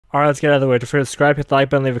Alright, let's get out of the way. Don't forget to subscribe, hit the like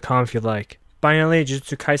button, leave a comment if you like. Finally,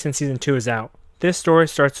 Jujutsu Kaisen Season 2 is out. This story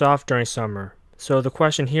starts off during summer. So the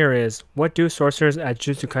question here is, what do sorcerers at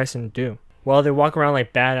Jujutsu Kaisen do? Well, they walk around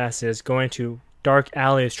like badasses, going to dark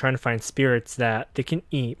alleys trying to find spirits that they can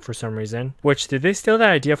eat for some reason. Which, did they steal that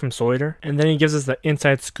idea from Soul Eater? And then he gives us the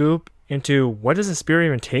inside scoop into what does a spirit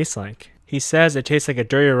even taste like? He says it tastes like a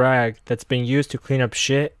dirty rag that's been used to clean up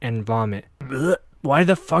shit and vomit. Blech. Why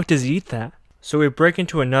the fuck does he eat that? So we break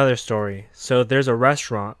into another story. So there's a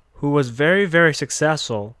restaurant who was very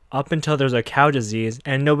successful up until there's a cow disease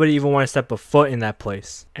and nobody even wanted to step a foot in that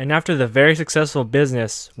place. And after the very successful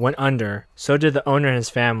business went under, so did the owner and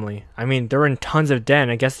his family. I mean, they were in tons of debt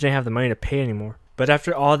and I guess they didn't have the money to pay anymore. But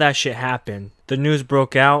after all that shit happened, the news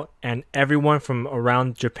broke out and everyone from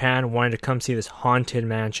around Japan wanted to come see this haunted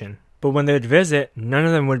mansion. But when they would visit, none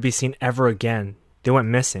of them would be seen ever again. They went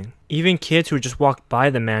missing. Even kids who just walked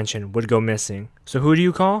by the mansion would go missing. So who do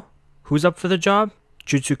you call? Who's up for the job?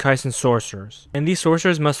 Jujutsu Kaisen sorcerers. And these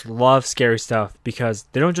sorcerers must love scary stuff because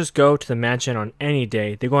they don't just go to the mansion on any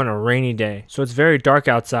day, they go on a rainy day. So it's very dark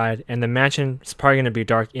outside and the mansion is probably going to be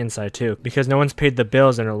dark inside too because no one's paid the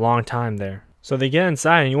bills in a long time there. So they get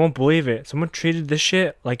inside and you won't believe it. Someone treated this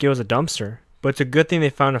shit like it was a dumpster. But it's a good thing they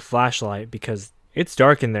found a flashlight because it's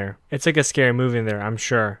dark in there. It's like a scary movie in there, I'm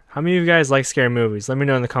sure. How many of you guys like scary movies? Let me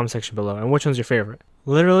know in the comment section below. And which one's your favorite?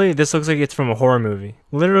 Literally, this looks like it's from a horror movie.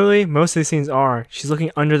 Literally, most of these scenes are. She's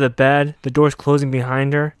looking under the bed, the door's closing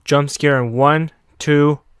behind her, jump scare in 1,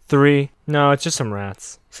 2, 3. No, it's just some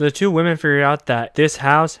rats. So the two women figure out that this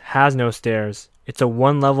house has no stairs. It's a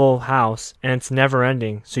one-level house, and it's never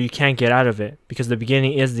ending, so you can't get out of it, because the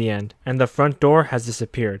beginning is the end, and the front door has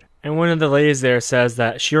disappeared. And one of the ladies there says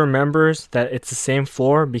that she remembers that it's the same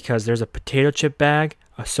floor because there's a potato chip bag,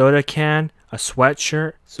 a soda can, a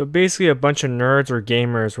sweatshirt. So basically a bunch of nerds or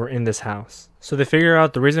gamers were in this house. So they figure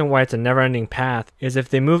out the reason why it's a never-ending path is if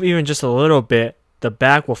they move even just a little bit, the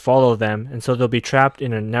bag will follow them, and so they'll be trapped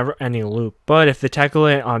in a never-ending loop. But if they tackle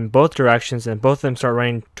it on both directions and both of them start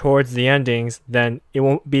running towards the endings, then it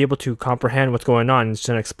won't be able to comprehend what's going on and it's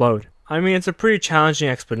going to explode. I mean, it's a pretty challenging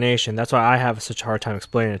explanation. That's why I have such a hard time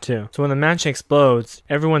explaining it too. So when the mansion explodes,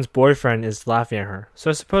 everyone's boyfriend is laughing at her. So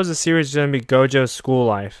I suppose the series is going to be Gojo's school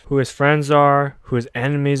life. Who his friends are, who his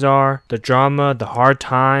enemies are, the drama, the hard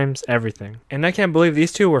times, everything. And I can't believe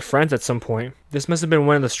these two were friends at some point. This must have been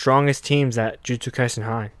one of the strongest teams at Jujutsu Kaisen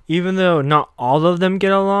High. Even though not all of them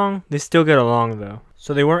get along, they still get along though.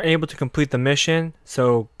 So they weren't able to complete the mission,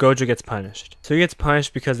 so Gojo gets punished. So he gets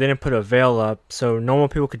punished because they didn't put a veil up, so normal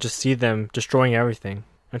people could just see them destroying everything.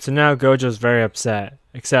 And so now Gojo's very upset.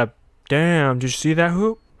 Except, damn, did you see that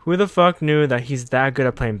hoop? Who the fuck knew that he's that good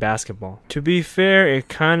at playing basketball? To be fair, it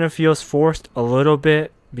kind of feels forced a little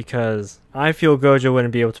bit because I feel Gojo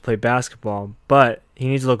wouldn't be able to play basketball, but he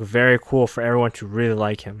needs to look very cool for everyone to really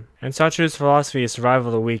like him. And Satoru's philosophy is survival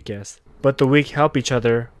of the weakest. But the weak help each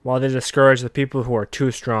other while they discourage the people who are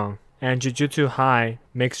too strong. And Jujutsu High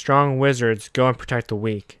makes strong wizards go and protect the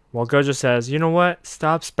weak. While Gojo says, you know what?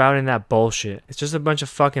 Stop spouting that bullshit. It's just a bunch of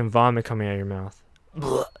fucking vomit coming out of your mouth.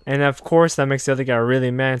 And of course that makes the other guy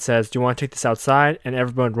really mad and says, do you want to take this outside? And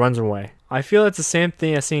everyone runs away. I feel it's the same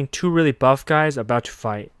thing as seeing two really buff guys about to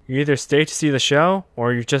fight. You either stay to see the show,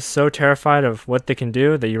 or you're just so terrified of what they can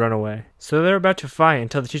do that you run away. So they're about to fight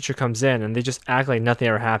until the teacher comes in and they just act like nothing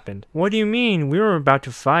ever happened. What do you mean? We were about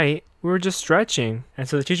to fight. We were just stretching. And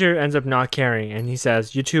so the teacher ends up not caring and he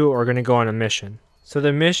says, you two are going to go on a mission. So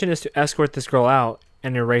the mission is to escort this girl out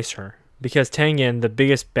and erase her. Because Tengen, the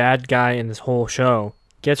biggest bad guy in this whole show,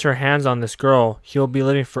 gets her hands on this girl, he'll be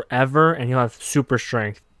living forever and he'll have super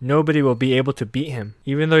strength. Nobody will be able to beat him.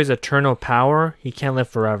 Even though he's eternal power, he can't live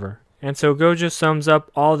forever. And so Gojo sums up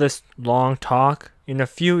all this long talk in a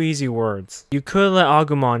few easy words. You could let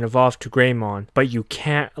Agumon evolve to Greymon, but you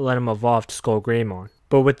can't let him evolve to Skull Greymon.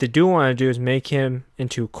 But what they do want to do is make him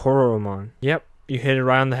into Koromon. Yep, you hit it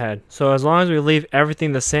right on the head. So as long as we leave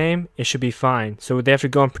everything the same, it should be fine. So they have to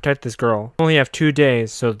go and protect this girl. They only have 2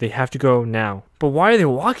 days, so they have to go now. But why are they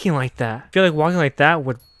walking like that? I feel like walking like that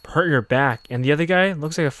would hurt your back, and the other guy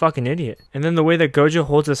looks like a fucking idiot. And then the way that Gojo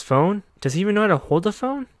holds his phone, does he even know how to hold a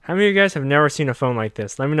phone? How many of you guys have never seen a phone like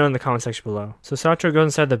this? Let me know in the comment section below. So Satoru goes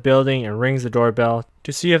inside the building and rings the doorbell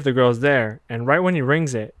to see if the girl's there, and right when he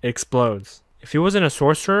rings it, it explodes. If he wasn't a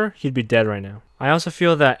sorcerer, he'd be dead right now. I also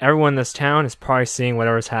feel that everyone in this town is probably seeing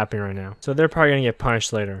whatever's happening right now, so they're probably gonna get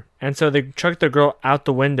punished later. And so they chuck the girl out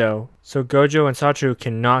the window so Gojo and Satoru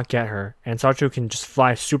cannot get her, and Satoru can just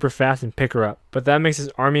fly super fast and pick her up. But that makes his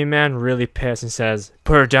army man really pissed and says,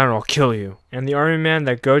 "Put her down or I'll kill you." And the army man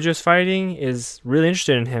that Gojo's fighting is really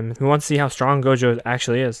interested in him. He wants to see how strong Gojo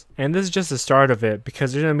actually is. And this is just the start of it,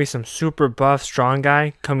 because there's gonna be some super buff strong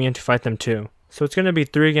guy coming in to fight them too. So it's going to be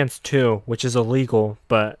 3 against 2, which is illegal,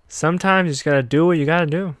 but sometimes you just got to do what you got to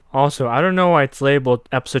do. Also, I don't know why it's labeled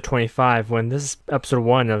episode 25 when this is episode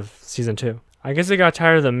 1 of season 2. I guess they got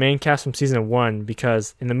tired of the main cast from season 1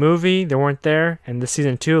 because in the movie they weren't there, and this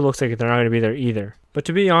season 2 looks like they're not going to be there either. But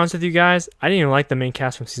to be honest with you guys, I didn't even like the main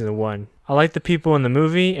cast from season 1. I like the people in the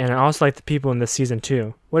movie, and I also like the people in this season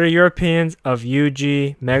 2. What are your opinions of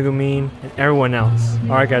Yuji, Megumin, and everyone else?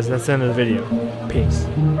 Alright guys, that's the end of the video. Peace.